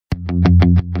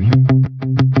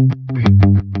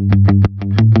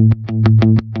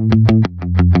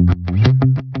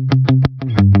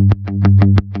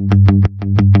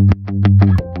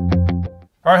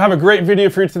All right, I have a great video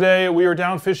for you today. We are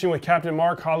down fishing with Captain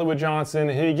Mark Hollywood Johnson.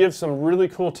 He gives some really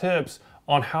cool tips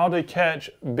on how to catch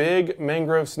big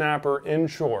mangrove snapper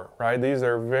inshore, right? These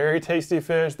are very tasty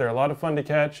fish. They're a lot of fun to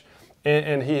catch.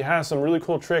 And he has some really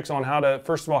cool tricks on how to,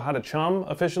 first of all, how to chum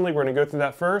efficiently. We're gonna go through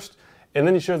that first. And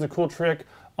then he shows a cool trick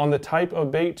on the type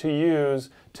of bait to use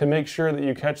to make sure that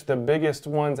you catch the biggest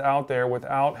ones out there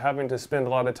without having to spend a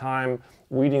lot of time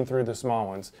weeding through the small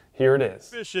ones. Here it is.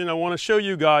 Fishing, I want to show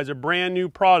you guys a brand new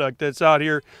product that's out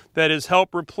here that is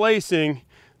help replacing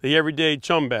the everyday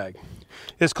chum bag.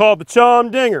 It's called the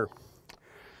Chum Dinger.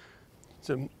 It's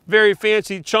a very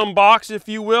fancy chum box, if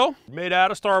you will, made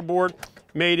out of starboard,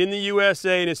 made in the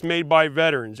USA, and it's made by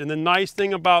veterans. And the nice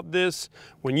thing about this,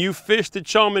 when you fish the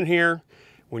chum in here,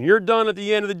 when you're done at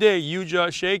the end of the day, you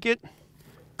just shake it,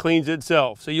 cleans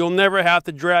itself. So you'll never have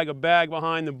to drag a bag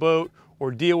behind the boat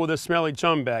or deal with a smelly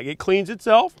chum bag. It cleans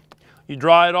itself, you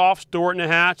dry it off, store it in a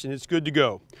hatch, and it's good to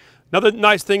go. Another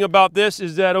nice thing about this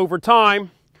is that over time,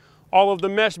 all of the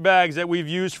mesh bags that we've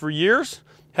used for years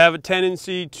have a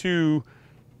tendency to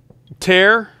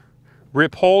tear,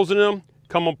 rip holes in them,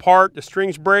 come apart, the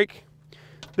strings break.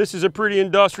 This is a pretty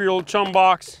industrial chum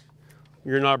box.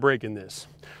 You're not breaking this.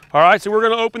 All right, so we're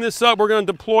gonna open this up. We're gonna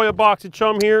deploy a box of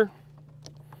chum here.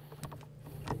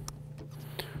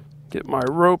 Get my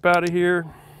rope out of here.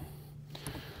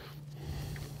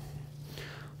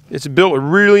 It's built with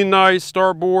really nice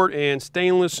starboard and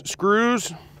stainless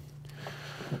screws.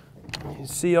 You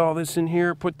see all this in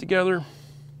here put together.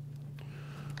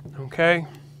 Okay.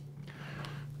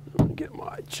 Get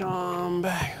my chum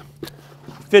bag.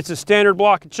 Fits a standard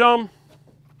block of chum.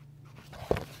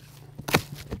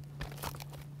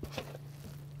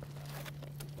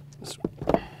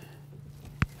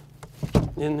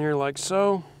 In there like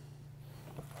so.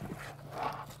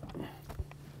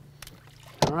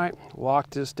 All right, lock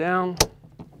this down.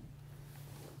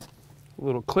 A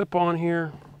little clip on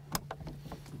here,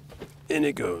 and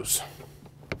it goes.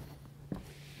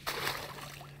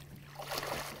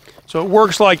 So it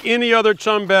works like any other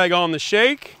chum bag on the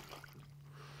shake,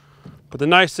 but the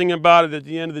nice thing about it, at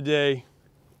the end of the day,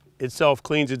 it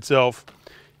self-cleans itself,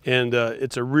 and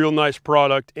it's a real nice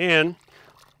product, and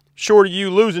short of you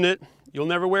losing it, you'll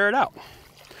never wear it out.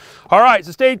 All right,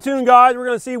 so stay tuned, guys. We're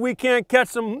gonna see if we can't catch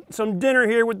some dinner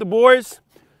here with the boys.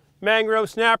 Mangrove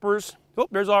snappers. Oh,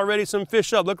 there's already some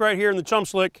fish up. Look right here in the chum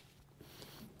slick.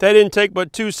 That didn't take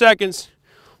but 2 seconds.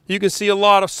 You can see a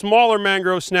lot of smaller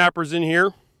mangrove snappers in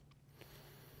here.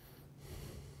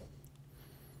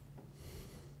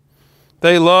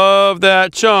 They love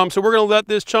that chum. So we're gonna let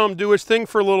this chum do its thing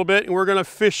for a little bit, and we're gonna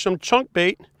fish some chunk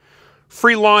bait,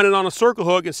 free line it on a circle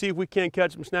hook, and see if we can't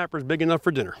catch some snappers big enough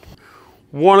for dinner.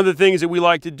 One of the things that we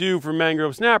like to do for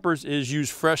mangrove snappers is use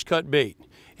fresh cut bait.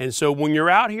 And so when you're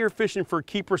out here fishing for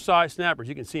keeper size snappers,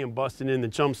 you can see them busting in the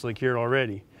chum slick here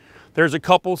already. There's a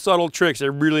couple subtle tricks that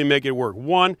really make it work.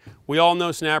 One, we all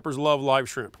know snappers love live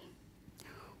shrimp.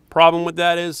 Problem with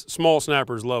that is small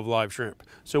snappers love live shrimp.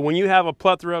 So when you have a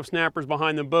plethora of snappers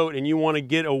behind the boat and you want to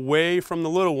get away from the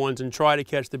little ones and try to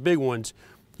catch the big ones,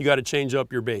 you got to change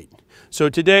up your bait. So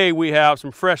today we have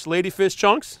some fresh ladyfish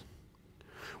chunks.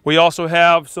 We also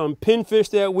have some pinfish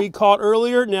that we caught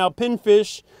earlier. Now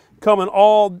pinfish come in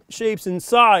all shapes and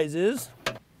sizes.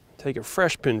 Take a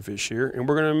fresh pinfish here, and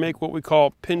we're gonna make what we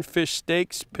call pinfish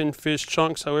steaks, pinfish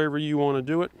chunks, however you wanna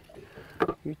do it.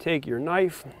 You take your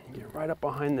knife, get right up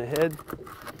behind the head.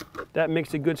 That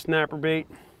makes a good snapper bait.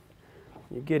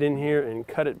 You get in here and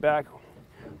cut it back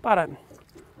about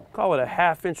call it a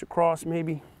 1/2 inch across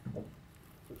maybe.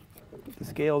 Get the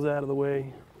scales out of the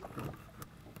way.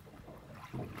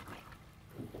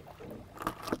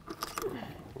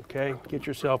 Okay, get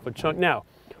yourself a chunk. Now,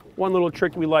 one little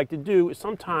trick we like to do is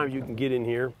sometimes you can get in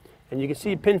here and you can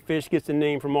see pinfish gets the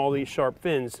name from all these sharp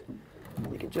fins.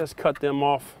 You can just cut them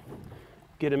off,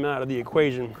 get them out of the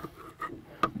equation.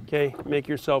 Okay, make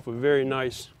yourself a very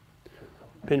nice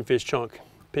pinfish chunk,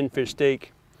 pinfish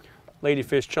steak,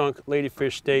 ladyfish chunk,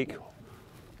 ladyfish steak,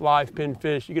 live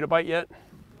pinfish. You get a bite yet?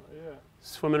 Yeah.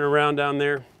 Swimming around down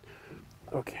there.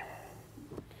 Okay.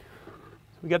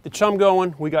 We got the chum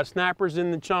going. We got snappers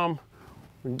in the chum.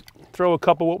 We throw a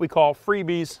couple what we call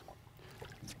freebies.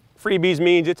 Freebies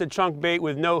means it's a chunk bait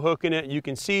with no hook in it. You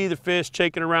can see the fish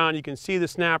shaking around. You can see the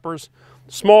snappers.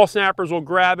 Small snappers will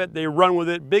grab it. They run with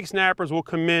it. Big snappers will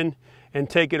come in and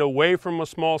take it away from a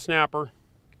small snapper.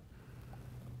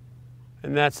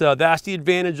 And that's the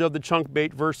advantage of the chunk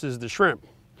bait versus the shrimp.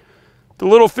 The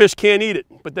little fish can't eat it,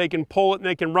 but they can pull it and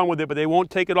they can run with it, but they won't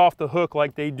take it off the hook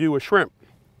like they do a shrimp.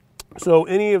 So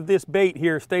any of this bait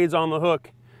here stays on the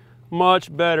hook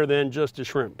much better than just a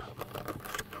shrimp.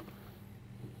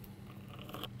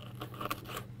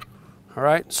 All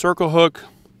right, circle hook,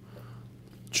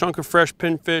 chunk of fresh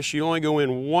pinfish. You only go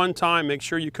in one time. Make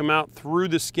sure you come out through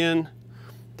the skin.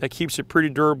 That keeps it pretty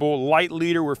durable. Light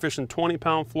leader, we're fishing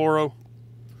 20-pound fluoro.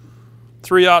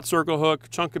 3/0 circle hook,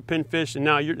 chunk of pinfish, and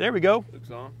now you're, there we go.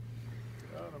 Looks on.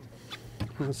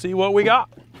 Let's see what we got.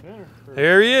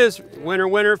 There he is, winner,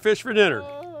 winner, fish for dinner.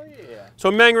 Oh, yeah.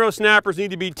 So mangrove snappers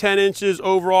need to be 10 inches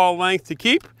overall length to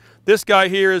keep. This guy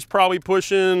here is probably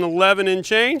pushing 11 and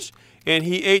change, and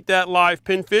he ate that live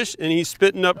pinfish, and he's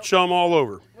spitting up chum all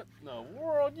over. What in the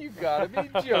world? You gotta be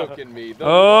joking me.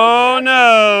 Oh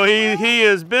no, he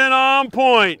has been on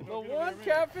point. The one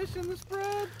catfish in the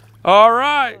spread? All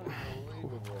right.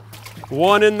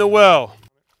 One in the well.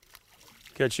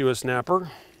 Catch you a snapper.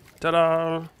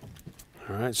 Ta-da.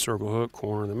 All right, circle hook,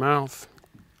 corner of the mouth.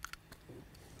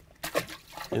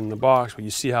 In the box, but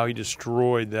you see how he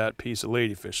destroyed that piece of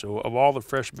ladyfish. So of all the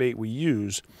fresh bait we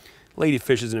use,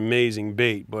 ladyfish is an amazing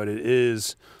bait, but it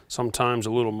is sometimes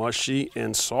a little mushy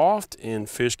and soft, and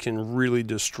fish can really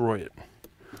destroy it.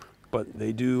 But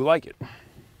they do like it.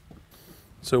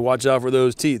 So watch out for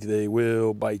those teeth, they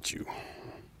will bite you.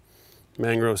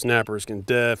 Mangrove snappers can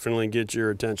definitely get your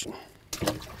attention.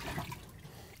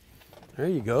 There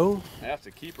you go. That's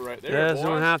a keeper right there. Just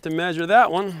don't have to measure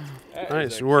that one.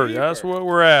 Nice work. Keeper. That's what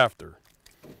we're after.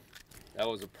 That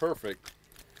was a perfect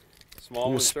small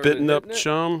You're one. spitting up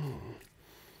chum.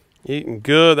 Eating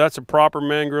good. That's a proper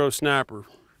mangrove snapper.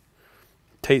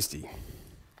 Tasty.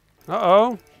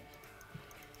 Uh-oh.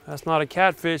 That's not a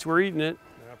catfish. We're eating it.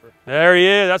 Snapper. There he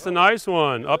is. That's a nice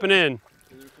one. Up and in.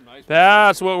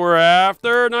 That's what we're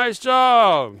after. Nice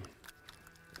job.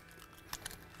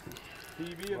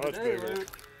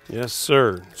 Yes,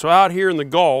 sir. So out here in the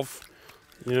Gulf,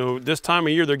 you know, this time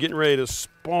of year they're getting ready to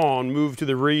spawn, move to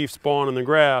the reef, spawn in the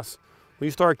grass. When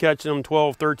you start catching them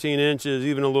 12, 13 inches,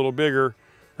 even a little bigger,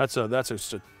 that's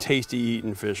a tasty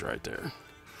eating fish right there.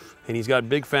 And he's got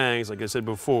big fangs, like I said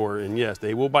before, and yes,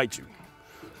 they will bite you.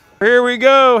 Here we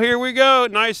go, here we go.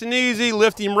 Nice and easy.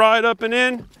 Lift him right up and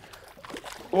in.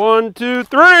 1, 2,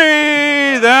 3.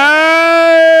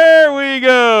 There we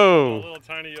go. A little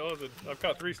tiny yellow. I've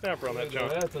caught 3 snapper on that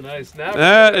jump. That's a nice snapper.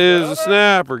 That is a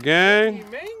snapper, gang.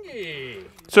 Mangy.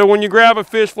 So when you grab a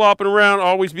fish flopping around,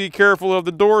 always be careful of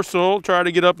the dorsal. Try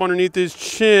to get up underneath his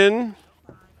chin.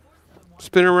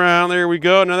 Spin around. There we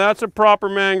go. Now that's a proper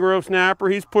mangrove snapper.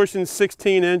 He's pushing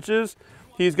 16 inches.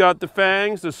 He's got the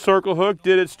fangs. The circle hook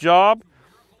did its job.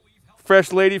 Fresh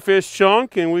ladyfish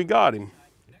chunk, and we got him.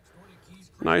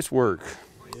 Nice work.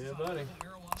 Yeah, buddy.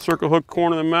 Circle hook,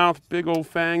 corner of the mouth, big old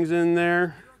fangs in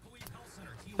there.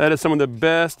 That is some of the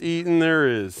best eating there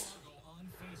is.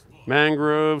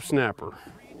 Mangrove snapper.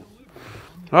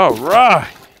 All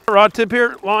right. Rod tip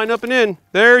here, line up and in.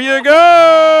 There you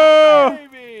go.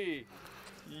 Baby.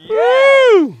 Yeah.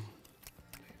 Woo.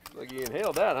 Like you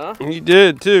inhaled that, huh? He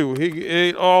did too. He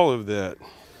ate all of that.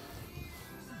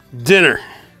 Dinner.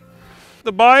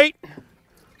 The bite.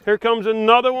 Here comes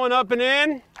another one up and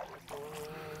in.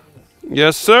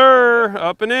 Yes, sir.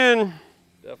 Up and in.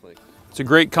 Definitely. It's a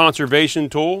great conservation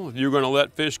tool. If you're going to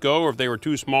let fish go, or if they were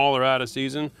too small or out of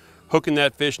season, hooking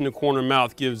that fish in the corner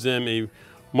mouth gives them a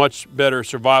much better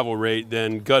survival rate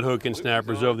than gut hooking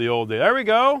snappers of the old day. There we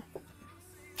go.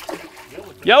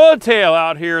 Yellowtail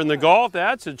out here in the Gulf.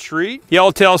 That's a treat.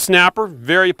 Yellowtail snapper,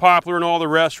 very popular in all the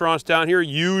restaurants down here.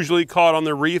 Usually caught on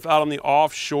the reef, out on the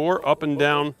offshore, up and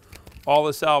down all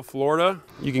of South Florida.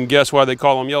 You can guess why they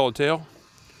call them yellowtail.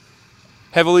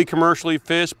 Heavily commercially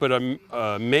fished, but an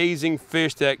amazing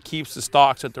fish that keeps the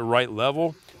stocks at the right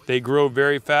level. They grow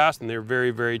very fast and they're very,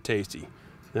 very tasty.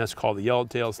 And that's called the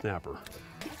yellowtail snapper.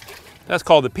 That's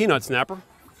called the peanut snapper.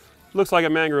 Looks like a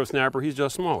mangrove snapper, he's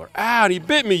just smaller. Ah, and he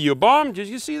bit me, you bum. Did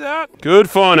you see that? Good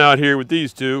fun out here with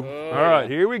these two. All right,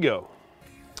 here we go.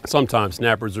 Sometimes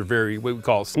snappers are very, what we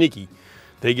call sneaky.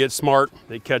 They get smart,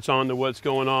 they catch on to what's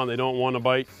going on, they don't want to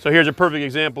bite. So here's a perfect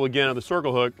example again of the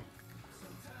circle hook.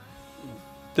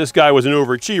 This guy was an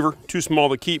overachiever, too small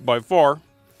to keep by far.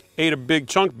 Ate a big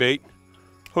chunk bait,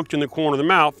 hooked in the corner of the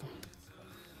mouth.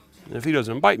 And if he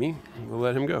doesn't bite me, we'll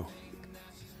let him go.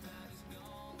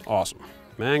 Awesome.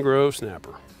 Mangrove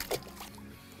snapper.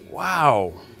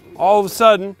 Wow. All of a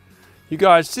sudden, you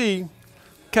guys see,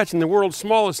 catching the world's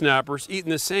smallest snappers,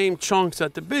 eating the same chunks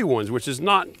that the big ones, which is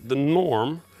not the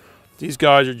norm. These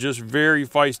guys are just very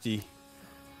feisty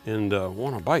and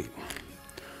want to bite.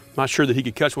 Not sure that he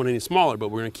could catch one any smaller, but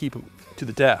we're going to keep him to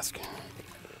the task.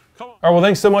 All right, well,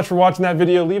 thanks so much for watching that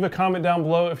video. Leave a comment down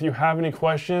below if you have any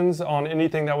questions on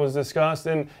anything that was discussed.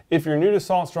 And if you're new to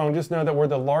Salt Strong, just know that we're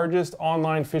the largest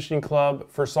online fishing club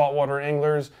for saltwater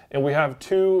anglers, and we have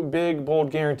 2 big, bold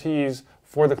guarantees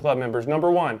for the club members. Number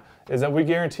one is that we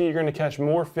guarantee you're going to catch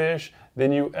more fish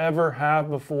than you ever have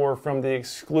before from the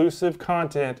exclusive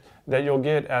content that you'll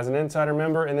get as an insider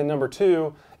member. And then number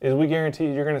two is we guarantee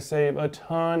you're going to save a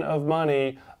ton of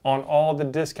money on all the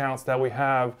discounts that we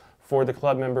have for the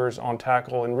club members on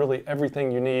tackle and really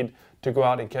everything you need to go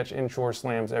out and catch inshore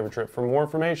slams every trip. For more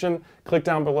information, click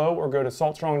down below or go to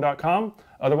saltstrong.com.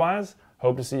 Otherwise,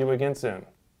 hope to see you again soon.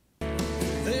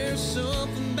 There's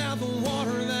something about the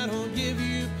water that'll give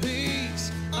you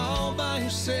peace, all by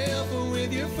yourself or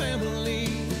with your family.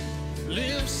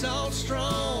 Live salt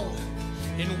strong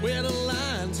and weather